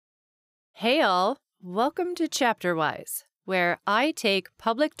Hey all, welcome to Chapterwise, where I take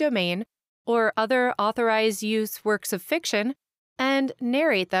public domain or other authorized use works of fiction and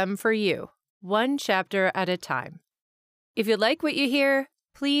narrate them for you, one chapter at a time. If you like what you hear,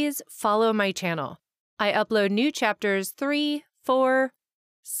 please follow my channel. I upload new chapters 3, 4,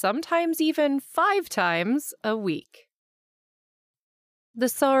 sometimes even 5 times a week. The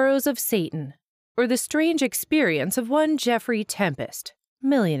Sorrows of Satan, or the Strange Experience of One Geoffrey Tempest,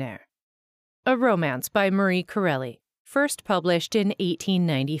 Millionaire. A romance by Marie Corelli, first published in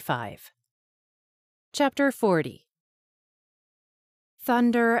 1895. Chapter 40.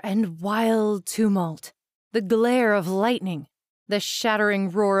 Thunder and wild tumult, the glare of lightning, the shattering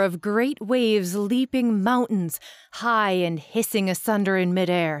roar of great waves leaping mountains, high and hissing asunder in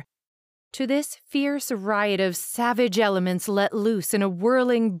midair. To this fierce riot of savage elements let loose in a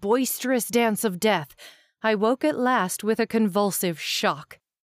whirling, boisterous dance of death, I woke at last with a convulsive shock.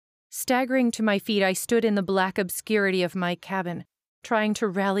 Staggering to my feet, I stood in the black obscurity of my cabin, trying to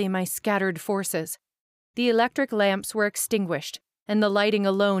rally my scattered forces. The electric lamps were extinguished, and the lighting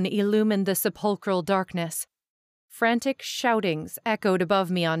alone illumined the sepulchral darkness. Frantic shoutings echoed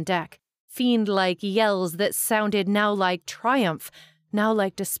above me on deck, fiend-like yells that sounded now like triumph, now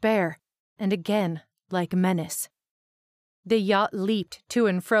like despair, and again like menace. The yacht leaped to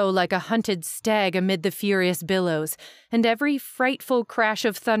and fro like a hunted stag amid the furious billows, and every frightful crash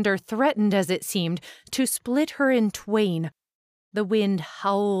of thunder threatened, as it seemed, to split her in twain. The wind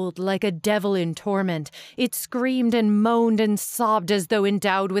howled like a devil in torment. It screamed and moaned and sobbed as though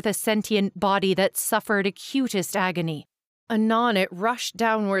endowed with a sentient body that suffered acutest agony. Anon it rushed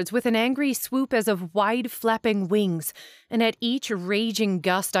downwards with an angry swoop as of wide flapping wings, and at each raging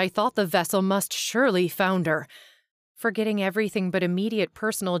gust I thought the vessel must surely founder. Forgetting everything but immediate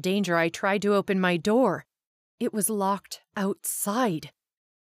personal danger, I tried to open my door. It was locked outside.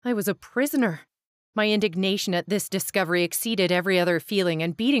 I was a prisoner. My indignation at this discovery exceeded every other feeling,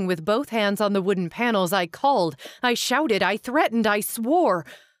 and beating with both hands on the wooden panels, I called, I shouted, I threatened, I swore.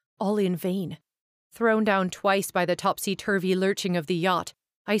 All in vain. Thrown down twice by the topsy-turvy lurching of the yacht,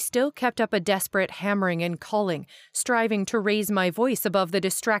 I still kept up a desperate hammering and calling, striving to raise my voice above the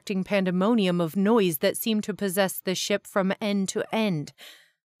distracting pandemonium of noise that seemed to possess the ship from end to end,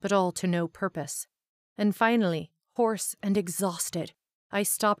 but all to no purpose. And finally, hoarse and exhausted, I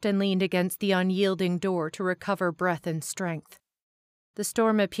stopped and leaned against the unyielding door to recover breath and strength. The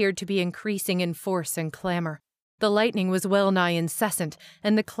storm appeared to be increasing in force and clamor. The lightning was well-nigh incessant,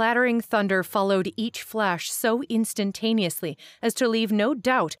 and the clattering thunder followed each flash so instantaneously as to leave no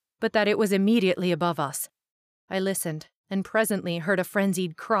doubt but that it was immediately above us. I listened, and presently heard a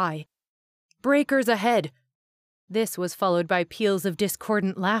frenzied cry. "Breakers ahead!" This was followed by peals of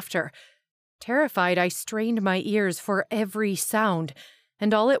discordant laughter. Terrified, I strained my ears for every sound,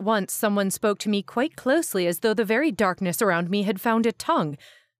 and all at once someone spoke to me quite closely as though the very darkness around me had found a tongue.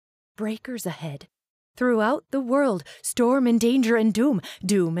 Breakers ahead. Throughout the world, storm and danger and doom,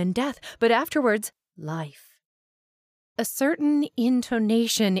 doom and death, but afterwards, life. A certain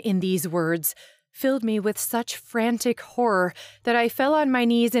intonation in these words filled me with such frantic horror that I fell on my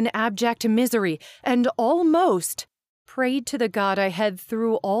knees in abject misery and almost prayed to the God I had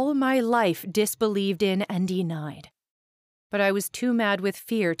through all my life disbelieved in and denied. But I was too mad with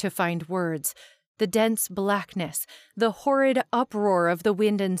fear to find words. The dense blackness, the horrid uproar of the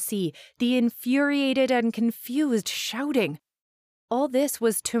wind and sea, the infuriated and confused shouting. All this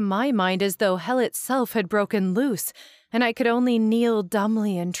was to my mind as though hell itself had broken loose, and I could only kneel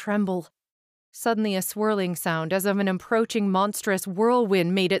dumbly and tremble. Suddenly a swirling sound as of an approaching monstrous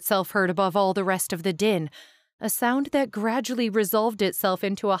whirlwind made itself heard above all the rest of the din, a sound that gradually resolved itself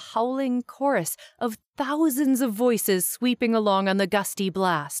into a howling chorus of thousands of voices sweeping along on the gusty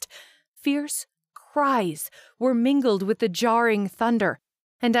blast. Fierce cries were mingled with the jarring thunder,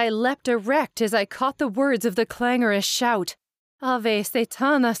 and I leapt erect as I caught the words of the clangorous shout. Ave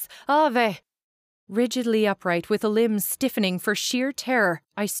Satanas, Ave! Rigidly upright, with limbs stiffening for sheer terror,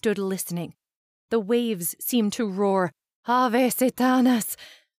 I stood listening. The waves seemed to roar, Ave Satanas!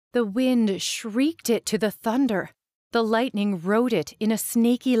 The wind shrieked it to the thunder. The lightning rode it in a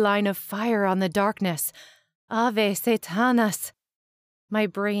snaky line of fire on the darkness. Ave Satanas! My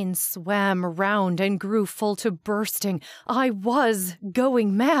brain swam round and grew full to bursting. I was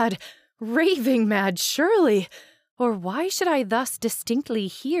going mad, raving mad, surely. Or why should I thus distinctly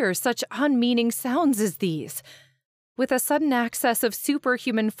hear such unmeaning sounds as these? With a sudden access of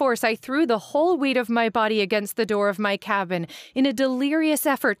superhuman force, I threw the whole weight of my body against the door of my cabin in a delirious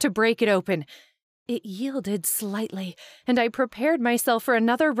effort to break it open. It yielded slightly, and I prepared myself for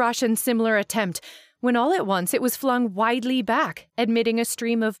another rush and similar attempt, when all at once it was flung widely back, admitting a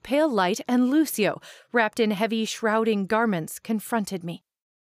stream of pale light, and Lucio, wrapped in heavy shrouding garments, confronted me.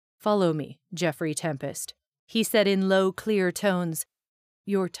 "Follow me, Geoffrey Tempest," he said in low, clear tones.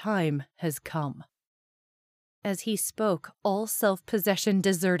 "Your time has come." As he spoke, all self-possession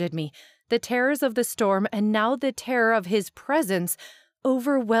deserted me. The terrors of the storm, and now the terror of his presence,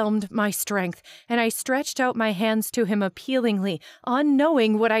 overwhelmed my strength, and I stretched out my hands to him appealingly,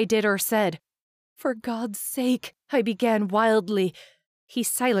 unknowing what I did or said. "For God's sake," I began wildly. He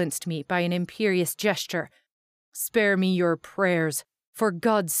silenced me by an imperious gesture. "Spare me your prayers. For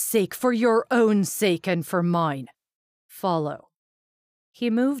God's sake, for your own sake, and for mine. Follow."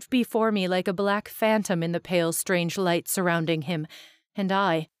 He moved before me like a black phantom in the pale, strange light surrounding him, and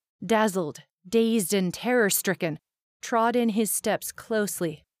I, dazzled, dazed, and terror-stricken, trod in his steps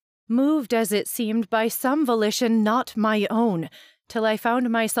closely, moved as it seemed by some volition not my own, till I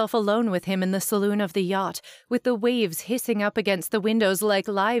found myself alone with him in the saloon of the yacht, with the waves hissing up against the windows like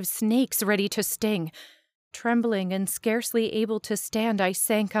live snakes ready to sting. Trembling and scarcely able to stand, I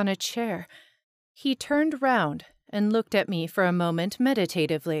sank on a chair. He turned round and looked at me for a moment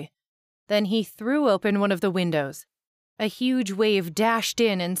meditatively. Then he threw open one of the windows. A huge wave dashed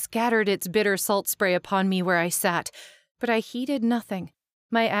in and scattered its bitter salt spray upon me where I sat, but I heeded nothing.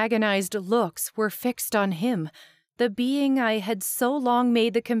 My agonized looks were fixed on him, the being I had so long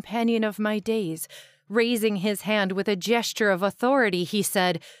made the companion of my days. Raising his hand with a gesture of authority, he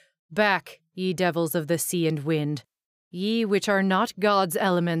said, "Back, ye devils of the sea and wind, ye which are not God's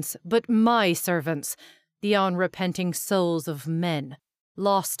elements, but my servants, the unrepenting souls of men,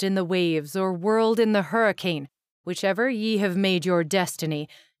 lost in the waves or whirled in the hurricane, whichever ye have made your destiny,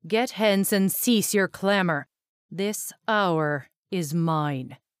 get hence and cease your clamor. This hour is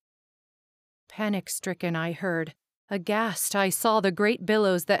mine." Panic-stricken, I heard. Aghast, I saw the great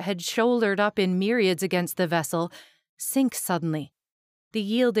billows that had shouldered up in myriads against the vessel sink suddenly. The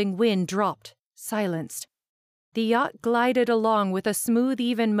yielding wind dropped, silenced. The yacht glided along with a smooth,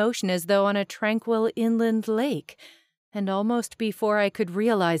 even motion as though on a tranquil inland lake, and almost before I could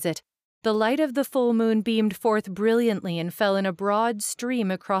realize it, the light of the full moon beamed forth brilliantly and fell in a broad stream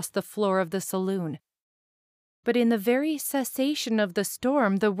across the floor of the saloon. But in the very cessation of the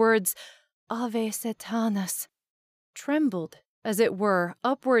storm, the words, "Ave Satanas," trembled, as it were,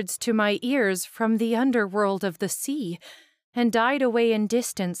 upwards to my ears from the underworld of the sea, and died away in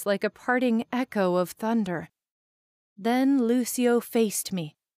distance like a parting echo of thunder. Then Lucio faced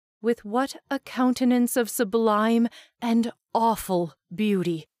me, with what a countenance of sublime and awful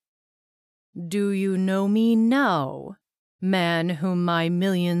beauty. "Do you know me now, man whom my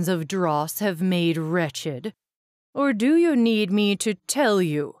millions of dross have made wretched? Or do you need me to tell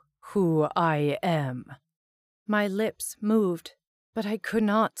you who I am?" My lips moved, but I could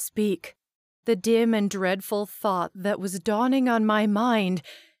not speak. The dim and dreadful thought that was dawning on my mind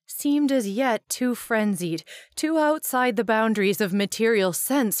seemed as yet too frenzied, too outside the boundaries of material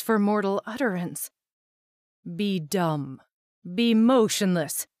sense for mortal utterance. "Be dumb, be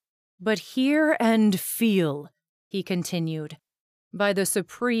motionless, but hear and feel," he continued. "By the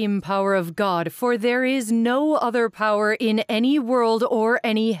supreme power of God, for there is no other power in any world or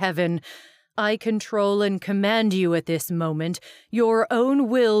any heaven, I control and command you at this moment, your own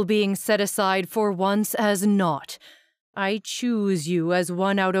will being set aside for once as naught. I choose you as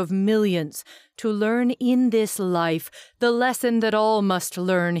one out of millions to learn in this life the lesson that all must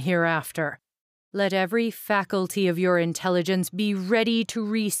learn hereafter. Let every faculty of your intelligence be ready to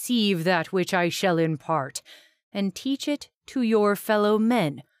receive that which I shall impart, and teach it to your fellow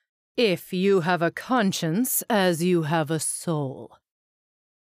men, if you have a conscience as you have a soul."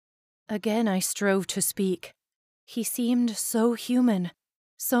 Again I strove to speak. He seemed so human,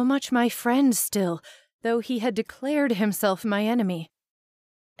 so much my friend still, though he had declared himself my enemy.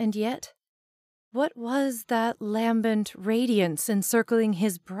 And yet, what was that lambent radiance encircling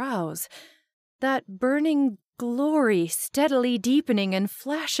his brows, that burning glory steadily deepening and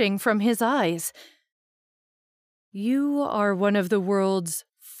flashing from his eyes? "You are one of the world's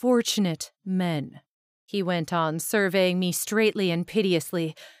fortunate men," he went on, surveying me straightly and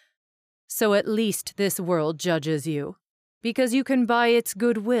piteously. "So at least this world judges you, because you can buy its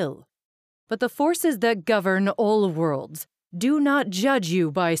goodwill. But the forces that govern all worlds do not judge you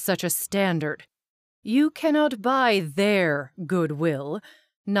by such a standard. You cannot buy their goodwill,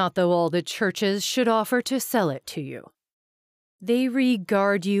 not though all the churches should offer to sell it to you. They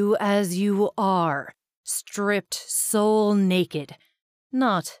regard you as you are, stripped soul naked,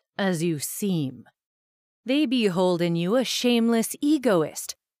 not as you seem. They behold in you a shameless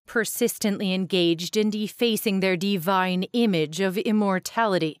egoist, persistently engaged in defacing their divine image of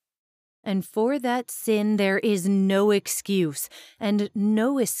immortality. And for that sin there is no excuse and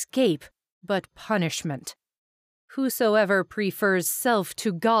no escape but punishment. Whosoever prefers self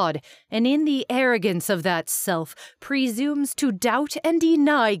to God, and in the arrogance of that self presumes to doubt and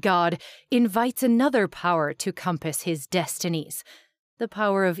deny God, invites another power to compass his destinies, the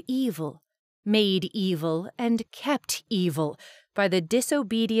power of evil, made evil and kept evil by the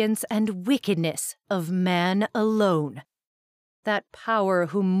disobedience and wickedness of man alone. That power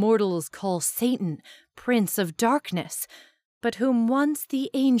whom mortals call Satan, Prince of Darkness, but whom once the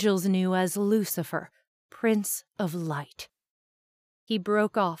angels knew as Lucifer, Prince of Light. He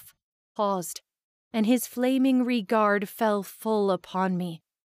broke off, paused, and his flaming regard fell full upon me.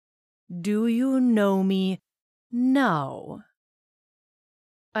 Do you know me now?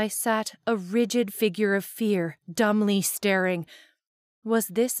 I sat a rigid figure of fear, dumbly staring. Was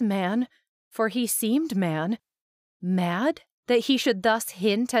this man, for he seemed man, mad that he should thus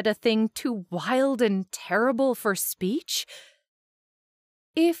hint at a thing too wild and terrible for speech?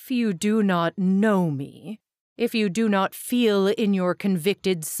 If you do not know me, if you do not feel in your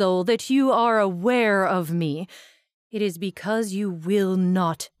convicted soul that you are aware of me, it is because you will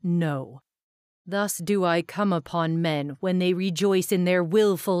not know. Thus do I come upon men when they rejoice in their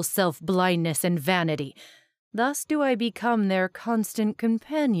willful self-blindness and vanity. Thus do I become their constant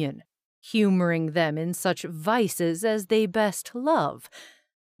companion, humoring them in such vices as they best love.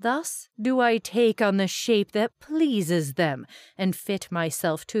 Thus do I take on the shape that pleases them and fit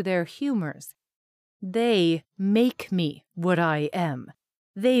myself to their humors. They make me what I am.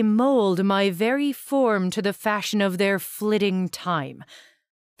 They mold my very form to the fashion of their flitting time.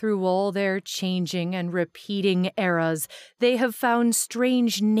 Through all their changing and repeating eras, they have found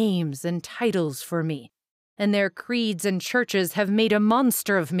strange names and titles for me, and their creeds and churches have made a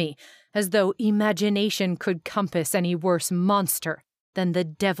monster of me, as though imagination could compass any worse monster than the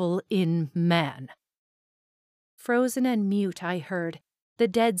devil in man. Frozen and mute I heard, the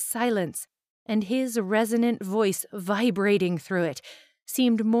dead silence, and his resonant voice vibrating through it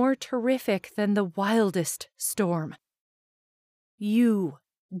seemed more terrific than the wildest storm. You,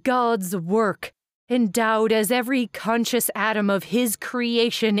 God's work, endowed as every conscious atom of his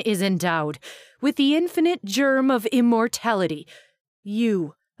creation is endowed, with the infinite germ of immortality,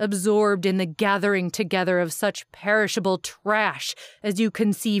 you, absorbed in the gathering together of such perishable trash as you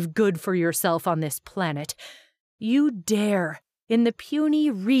conceive good for yourself on this planet, you dare, in the puny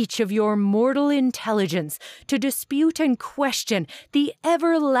reach of your mortal intelligence, to dispute and question the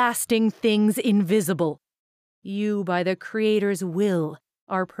everlasting things invisible. You, by the Creator's will,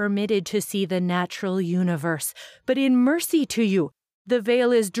 are permitted to see the natural universe, but in mercy to you, the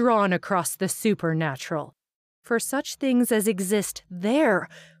veil is drawn across the supernatural. For such things as exist there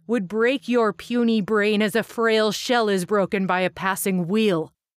would break your puny brain as a frail shell is broken by a passing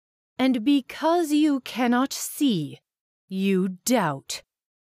wheel. And because you cannot see, you doubt.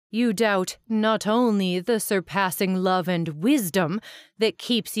 You doubt not only the surpassing love and wisdom that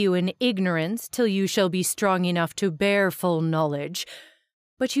keeps you in ignorance till you shall be strong enough to bear full knowledge,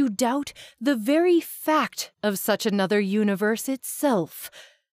 but you doubt the very fact of such another universe itself.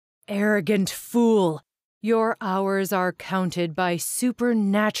 Arrogant fool! Your hours are counted by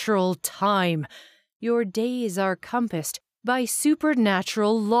supernatural time. Your days are compassed by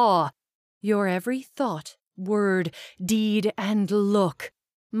supernatural law. Your every thought, word, deed, and look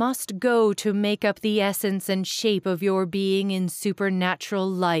must go to make up the essence and shape of your being in supernatural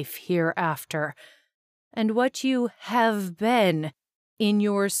life hereafter. And what you have been in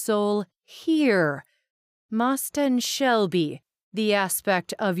your soul here must and shall be the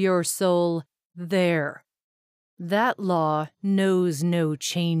aspect of your soul there. That law knows no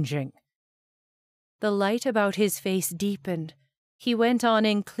changing. The light about his face deepened. He went on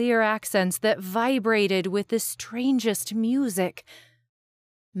in clear accents that vibrated with the strangest music.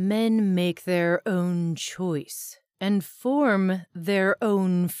 Men make their own choice and form their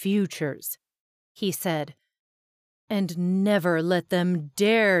own futures, he said, and never let them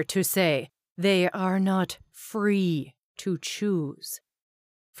dare to say they are not free to choose.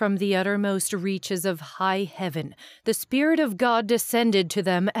 From the uttermost reaches of high heaven, the Spirit of God descended to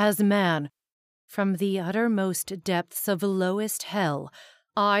them as man. From the uttermost depths of lowest hell,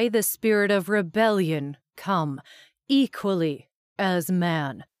 I, the spirit of rebellion, come, equally as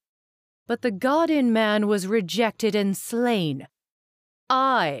man. But the God in man was rejected and slain.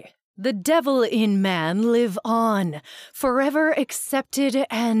 I, the devil in man, live on, forever accepted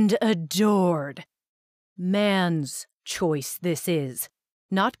and adored. Man's choice this is,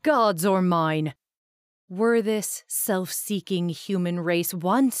 not God's or mine. Were this self-seeking human race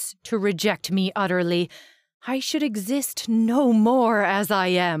once to reject me utterly, I should exist no more as I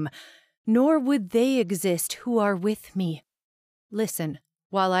am, nor would they exist who are with me. Listen,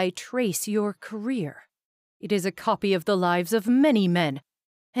 while I trace your career. It is a copy of the lives of many men,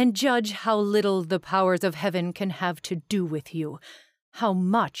 and judge how little the powers of heaven can have to do with you, how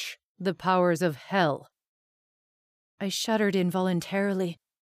much the powers of hell. I shuddered involuntarily.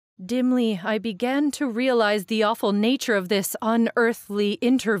 Dimly, I began to realize the awful nature of this unearthly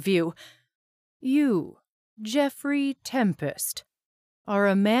interview. You, Geoffrey Tempest, are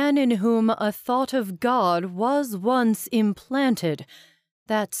a man in whom a thought of God was once implanted,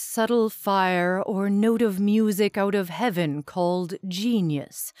 that subtle fire or note of music out of heaven called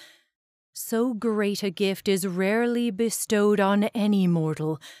genius. So great a gift is rarely bestowed on any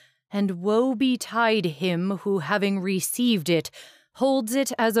mortal, and woe betide him who, having received it, holds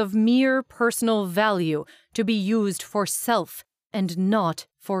it as of mere personal value to be used for self and not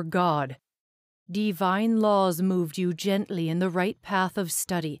for God. Divine laws moved you gently in the right path of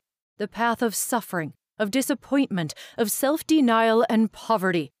study, the path of suffering, of disappointment, of self-denial and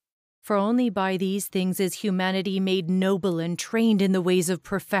poverty. For only by these things is humanity made noble and trained in the ways of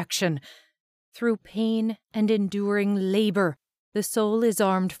perfection. Through pain and enduring labor, the soul is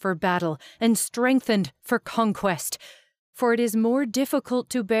armed for battle and strengthened for conquest. For it is more difficult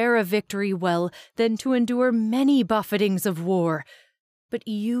to bear a victory well than to endure many buffetings of war. But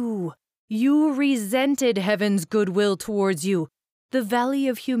you resented heaven's goodwill towards you. The valley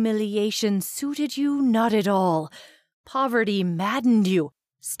of humiliation suited you not at all. Poverty maddened you.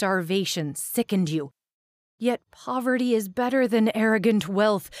 Starvation sickened you. Yet poverty is better than arrogant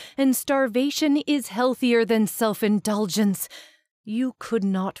wealth, and starvation is healthier than self-indulgence. You could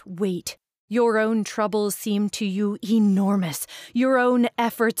not wait. Your own troubles seemed to you enormous, your own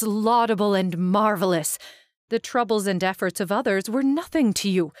efforts laudable and marvelous. The troubles and efforts of others were nothing to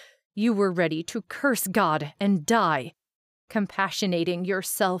you. You were ready to curse God and die. Compassionating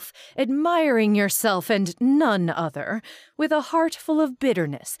yourself, admiring yourself and none other, with a heart full of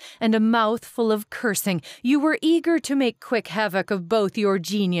bitterness and a mouth full of cursing, you were eager to make quick havoc of both your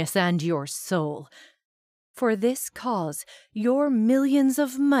genius and your soul. For this cause, your millions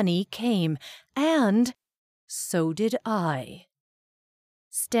of money came, and so did I.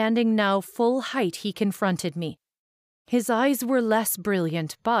 Standing now full height, he confronted me. His eyes were less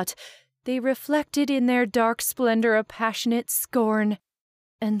brilliant, but they reflected in their dark splendor a passionate scorn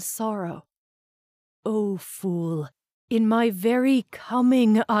and sorrow. O fool, in my very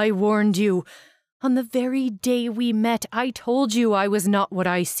coming I warned you. On the very day we met, I told you I was not what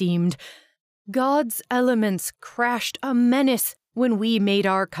I seemed. God's elements crashed a menace when we made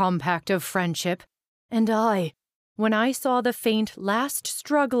our compact of friendship, and I, when I saw the faint last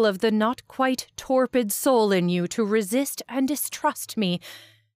struggle of the not quite torpid soul in you to resist and distrust me,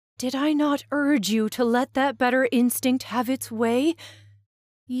 did I not urge you to let that better instinct have its way?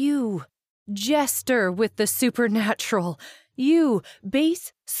 You, jester with the supernatural, you,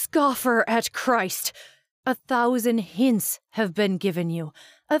 base scoffer at Christ, 1,000 hints have been given you,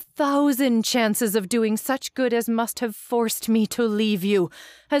 1,000 chances of doing such good as must have forced me to leave you,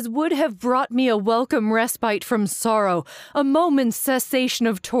 as would have brought me a welcome respite from sorrow, a moment's cessation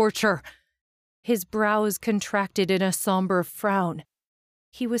of torture. His brows contracted in a somber frown.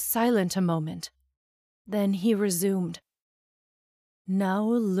 He was silent a moment. Then he resumed. Now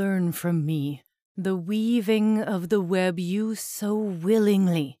learn from me the weaving of the web you so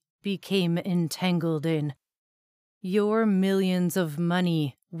willingly became entangled in. Your millions of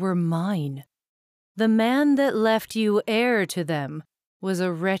money were mine. The man that left you heir to them was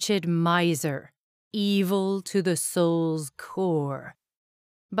a wretched miser, evil to the soul's core.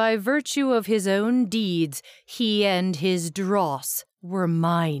 By virtue of his own deeds, he and his dross were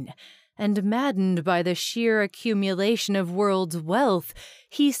mine, and maddened by the sheer accumulation of world's wealth,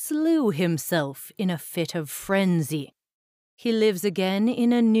 he slew himself in a fit of frenzy. He lives again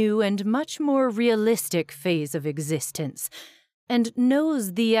in a new and much more realistic phase of existence, and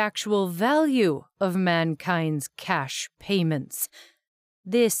knows the actual value of mankind's cash payments.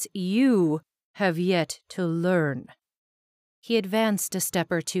 This you have yet to learn. He advanced a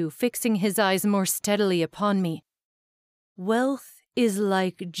step or two, fixing his eyes more steadily upon me. Wealth is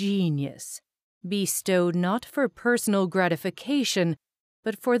like genius, bestowed not for personal gratification,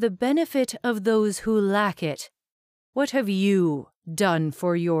 but for the benefit of those who lack it. What have you done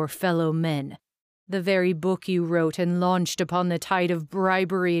for your fellow men? The very book you wrote and launched upon the tide of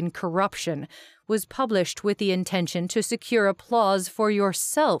bribery and corruption was published with the intention to secure applause for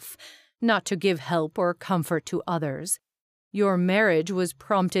yourself, not to give help or comfort to others. Your marriage was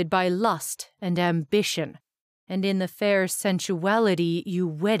prompted by lust and ambition, and in the fair sensuality you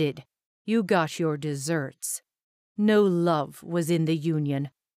wedded, you got your deserts. No love was in the union.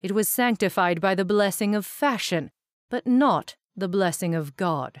 It was sanctified by the blessing of fashion, but not the blessing of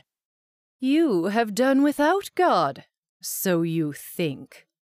God. You have done without God, so you think.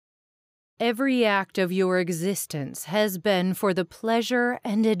 Every act of your existence has been for the pleasure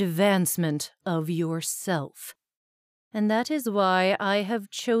and advancement of yourself. And that is why I have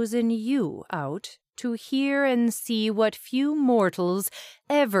chosen you out to hear and see what few mortals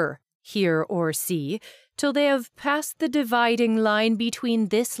ever hear or see, till they have passed the dividing line between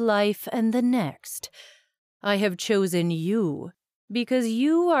this life and the next. I have chosen you because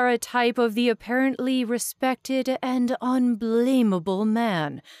you are a type of the apparently respected and unblameable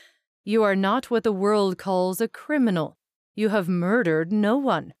man. You are not what the world calls a criminal. You have murdered no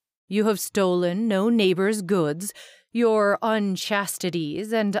one. You have stolen no neighbor's goods. Your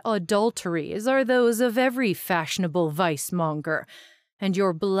unchastities and adulteries are those of every fashionable vice-monger, and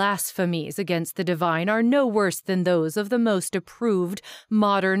your blasphemies against the divine are no worse than those of the most approved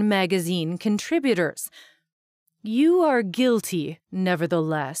modern magazine contributors. You are guilty,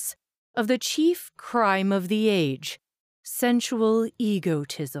 nevertheless, of the chief crime of the age, sensual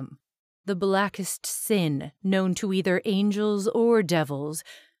egotism, the blackest sin known to either angels or devils,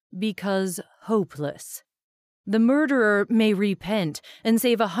 because hopeless. The murderer may repent and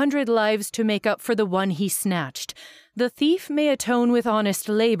save 100 lives to make up for the one he snatched. The thief may atone with honest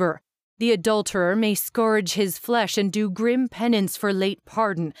labor. The adulterer may scourge his flesh and do grim penance for late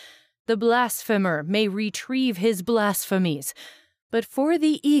pardon. The blasphemer may retrieve his blasphemies. But for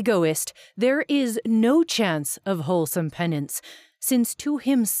the egoist, there is no chance of wholesome penance, since to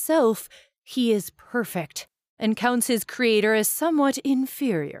himself he is perfect and counts his creator as somewhat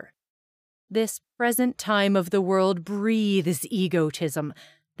inferior. This present time of the world breathes egotism,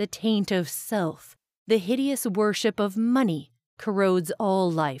 the taint of self. The hideous worship of money corrodes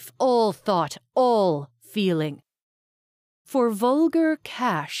all life, all thought, all feeling. For vulgar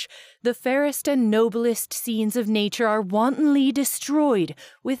cash, the fairest and noblest scenes of nature are wantonly destroyed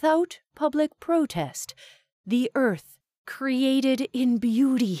without public protest. The earth, created in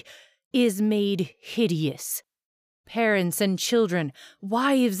beauty, is made hideous. Parents and children,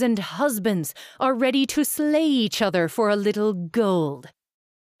 wives and husbands are ready to slay each other for a little gold.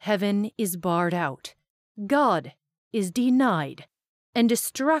 Heaven is barred out, God is denied, and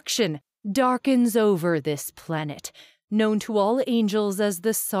destruction darkens over this planet, known to all angels as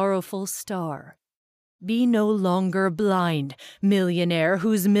the sorrowful star. Be no longer blind, millionaire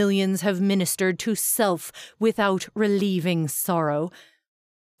whose millions have ministered to self without relieving sorrow.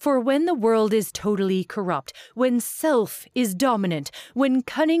 For when the world is totally corrupt, when self is dominant, when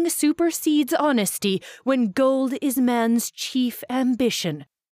cunning supersedes honesty, when gold is man's chief ambition,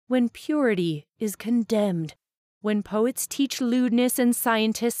 when purity is condemned, when poets teach lewdness and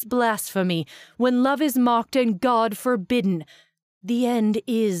scientists blasphemy, when love is mocked and God forbidden, the end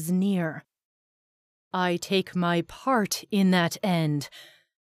is near. I take my part in that end.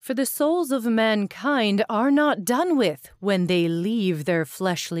 For the souls of mankind are not done with when they leave their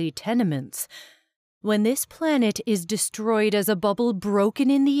fleshly tenements. When this planet is destroyed as a bubble broken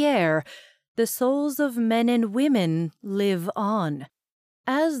in the air, the souls of men and women live on,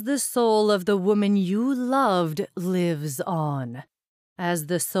 as the soul of the woman you loved lives on, as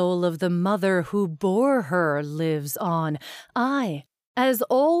the soul of the mother who bore her lives on, aye, as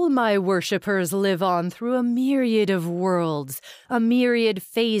all my worshippers live on through a myriad of worlds, a myriad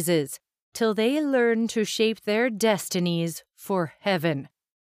phases, till they learn to shape their destinies for heaven.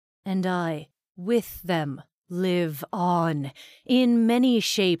 And I, with them, live on, in many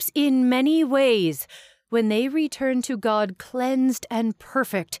shapes, in many ways. When they return to God cleansed and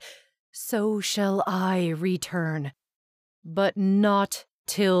perfect, so shall I return. But not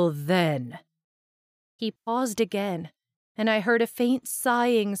till then. He paused again, and I heard a faint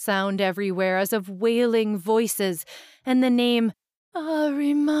sighing sound everywhere as of wailing voices, and the name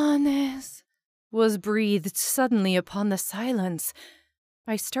Ahrimanes was breathed suddenly upon the silence.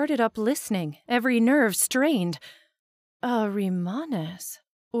 I started up listening, every nerve strained. Ahrimanes?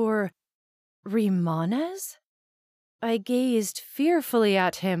 Or Rimanes? I gazed fearfully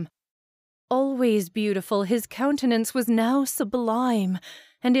at him. Always beautiful, his countenance was now sublime,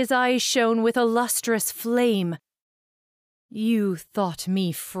 and his eyes shone with a lustrous flame. "You thought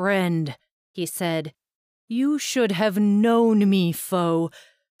me friend," he said. "You should have known me foe.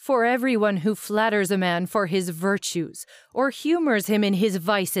 For everyone who flatters a man for his virtues, or humors him in his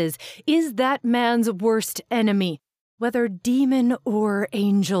vices, is that man's worst enemy, whether demon or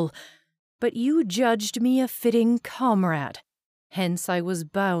angel. but you judged me a fitting comrade. Hence I was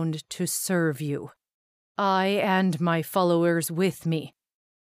bound to serve you, I and my followers with me.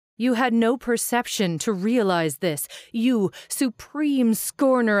 You had no perception to realize this, you, supreme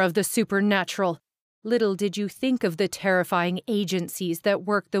scorner of the supernatural. Little did you think of the terrifying agencies that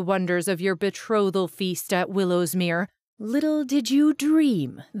worked the wonders of your betrothal feast at Willowsmere. Little did you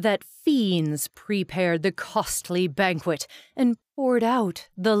dream that fiends prepared the costly banquet and poured out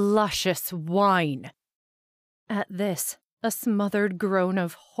the luscious wine. At this, a smothered groan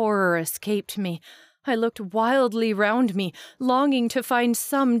of horror escaped me. I looked wildly round me, longing to find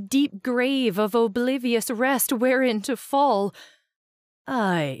some deep grave of oblivious rest wherein to fall.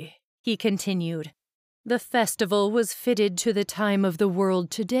 "Aye," he continued, "the festival was fitted to the time of the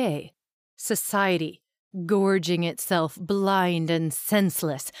world today. Society, gorging itself blind and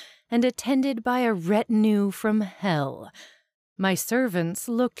senseless, and attended by a retinue from hell. My servants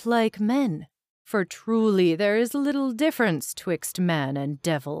looked like men, for truly there is little difference twixt man and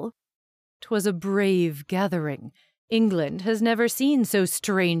devil. 'Twas a brave gathering. England has never seen so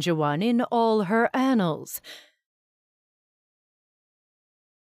strange a one in all her annals."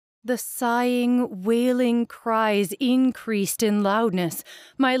 The sighing, wailing cries increased in loudness.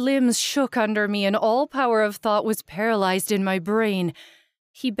 My limbs shook under me, and all power of thought was paralyzed in my brain.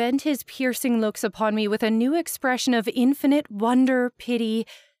 He bent his piercing looks upon me with a new expression of infinite wonder, pity,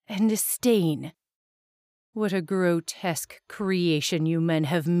 and disdain. "What a grotesque creation you men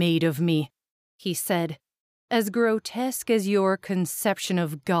have made of me," he said, "as grotesque as your conception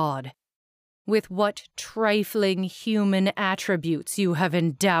of God. With what trifling human attributes you have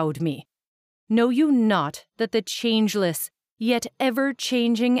endowed me. Know you not that the changeless, yet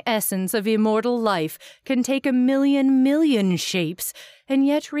ever-changing essence of immortal life can take a million shapes and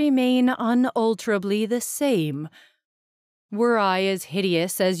yet remain unalterably the same? Were I as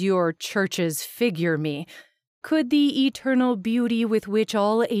hideous as your churches figure me, could the eternal beauty with which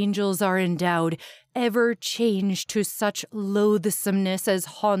all angels are endowed ever change to such loathsomeness as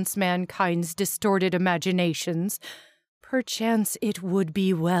haunts mankind's distorted imaginations? Perchance it would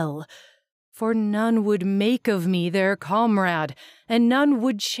be well, for none would make of me their comrade, and none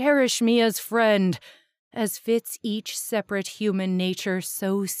would cherish me as friend. As fits each separate human nature,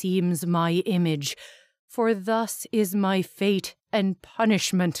 so seems my image, for thus is my fate and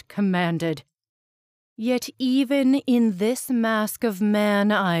punishment commanded. Yet even in this mask of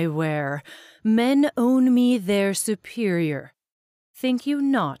man I wear, men own me their superior. Think you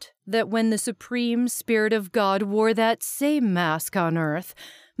not that when the supreme Spirit of God wore that same mask on earth,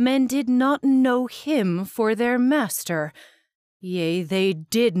 men did not know him for their master? Yea, they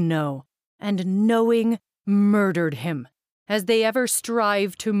did know, and knowing murdered him, as they ever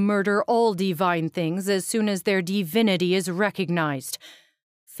strive to murder all divine things as soon as their divinity is recognized.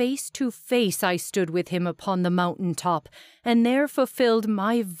 Face to face I stood with him upon the mountain top, and there fulfilled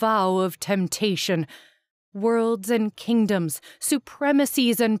my vow of temptation. Worlds and kingdoms,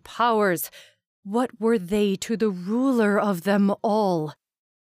 supremacies and powers, what were they to the ruler of them all?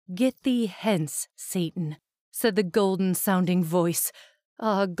 "Get thee hence, Satan," said the golden-sounding voice.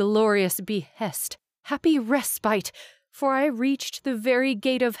 Ah, glorious behest, happy respite, for I reached the very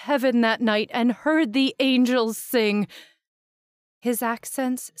gate of heaven that night and heard the angels sing. His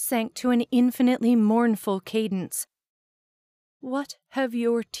accents sank to an infinitely mournful cadence. "What have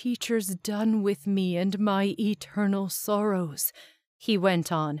your teachers done with me and my eternal sorrows?" he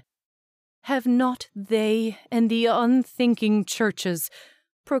went on. "Have not they and the unthinking churches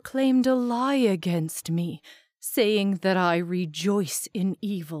proclaimed a lie against me, saying that I rejoice in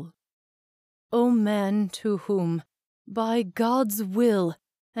evil? O man to whom, by God's will,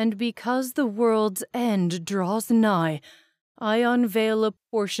 and because the world's end draws nigh, I unveil a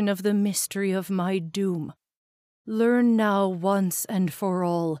portion of the mystery of my doom. Learn now once and for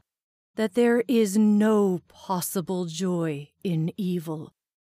all that there is no possible joy in evil.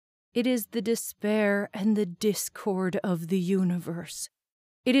 It is the despair and the discord of the universe.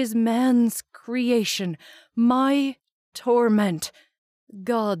 It is man's creation, my torment,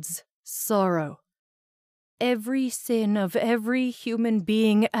 God's sorrow. Every sin of every human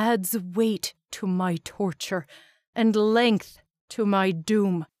being adds weight to my torture and length to my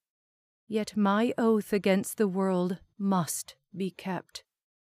doom. Yet my oath against the world must be kept.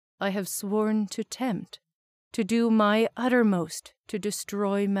 I have sworn to tempt, to do my uttermost to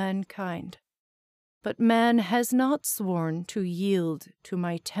destroy mankind. But man has not sworn to yield to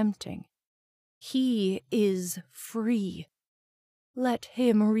my tempting. He is free. Let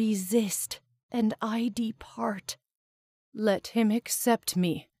him resist, and I depart. Let him accept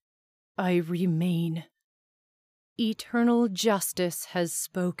me. I remain. Eternal justice has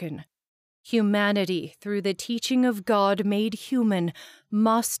spoken. Humanity, through the teaching of God made human,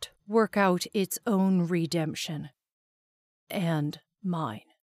 must work out its own redemption. And mine.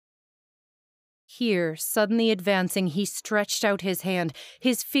 Here, suddenly advancing, he stretched out his hand.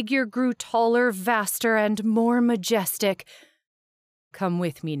 His figure grew taller, vaster, and more majestic. "Come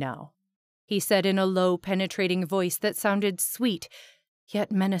with me now," he said in a low, penetrating voice that sounded sweet,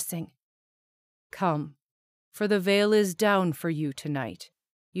 yet menacing. "Come, for the veil is down for you tonight.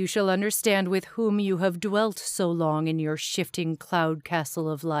 You shall understand with whom you have dwelt so long in your shifting cloud castle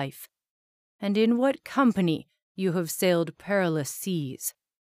of life, and in what company you have sailed perilous seas.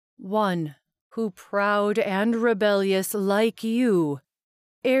 One who, proud and rebellious like you,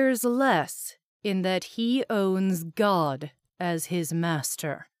 errs less in that he owns God as his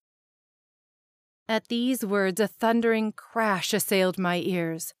master." At these words, a thundering crash assailed my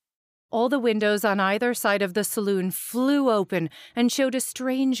ears. All the windows on either side of the saloon flew open and showed a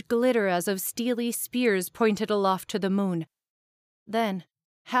strange glitter as of steely spears pointed aloft to the moon. Then,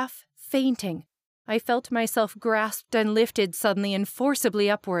 half fainting, I felt myself grasped and lifted suddenly and forcibly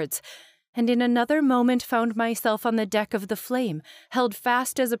upwards, and in another moment found myself on the deck of the Flame, held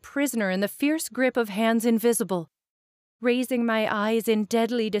fast as a prisoner in the fierce grip of hands invisible. Raising my eyes in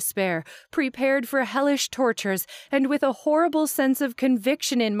deadly despair, prepared for hellish tortures, and with a horrible sense of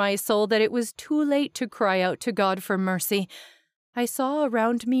conviction in my soul that it was too late to cry out to God for mercy, I saw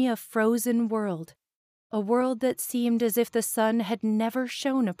around me a frozen world, a world that seemed as if the sun had never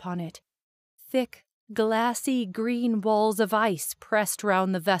shone upon it. Thick, glassy green walls of ice pressed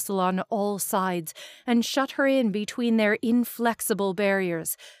round the vessel on all sides and shut her in between their inflexible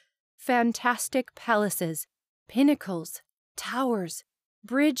barriers. Fantastic palaces, pinnacles, towers,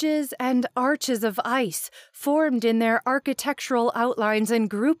 bridges, and arches of ice formed in their architectural outlines and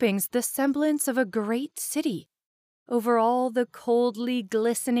groupings the semblance of a great city. Over all the coldly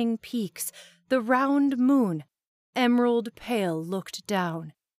glistening peaks, the round moon, emerald pale, looked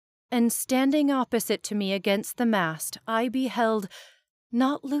down. And standing opposite to me against the mast, I beheld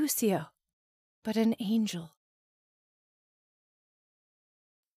not Lucio, but an angel.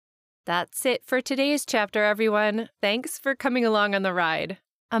 That's it for today's chapter, everyone. Thanks for coming along on the ride.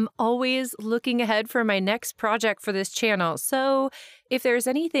 I'm always looking ahead for my next project for this channel, so if there's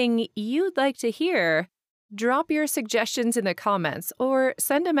anything you'd like to hear, drop your suggestions in the comments or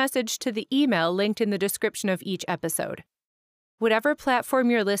send a message to the email linked in the description of each episode. Whatever platform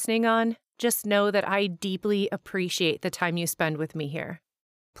you're listening on, just know that I deeply appreciate the time you spend with me here.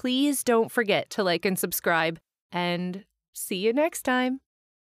 Please don't forget to like and subscribe, and see you next time.